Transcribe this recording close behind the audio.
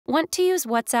Want to use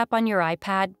WhatsApp on your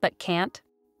iPad but can't?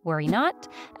 Worry not,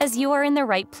 as you are in the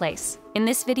right place. In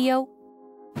this video,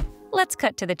 let's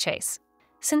cut to the chase.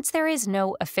 Since there is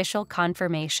no official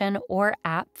confirmation or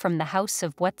app from the house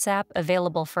of WhatsApp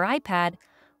available for iPad,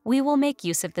 we will make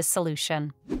use of this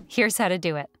solution. Here's how to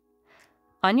do it.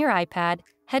 On your iPad,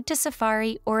 head to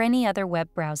Safari or any other web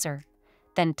browser.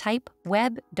 Then type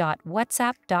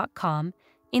web.whatsapp.com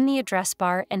in the address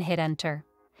bar and hit Enter.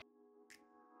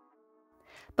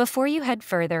 Before you head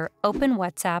further, open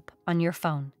WhatsApp on your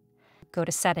phone. Go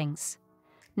to Settings.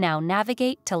 Now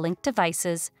navigate to Link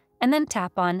Devices and then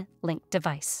tap on Link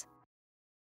Device.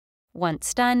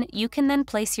 Once done, you can then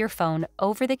place your phone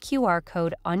over the QR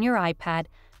code on your iPad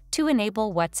to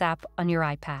enable WhatsApp on your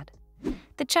iPad.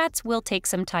 The chats will take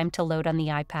some time to load on the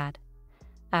iPad.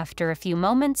 After a few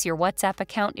moments, your WhatsApp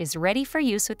account is ready for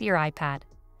use with your iPad.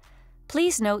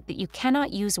 Please note that you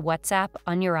cannot use WhatsApp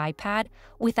on your iPad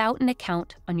without an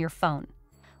account on your phone.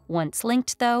 Once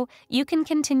linked, though, you can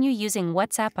continue using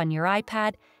WhatsApp on your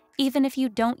iPad even if you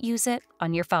don't use it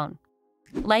on your phone.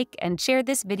 Like and share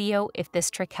this video if this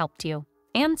trick helped you,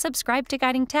 and subscribe to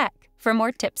Guiding Tech for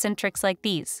more tips and tricks like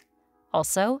these.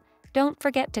 Also, don't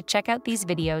forget to check out these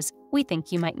videos we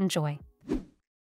think you might enjoy.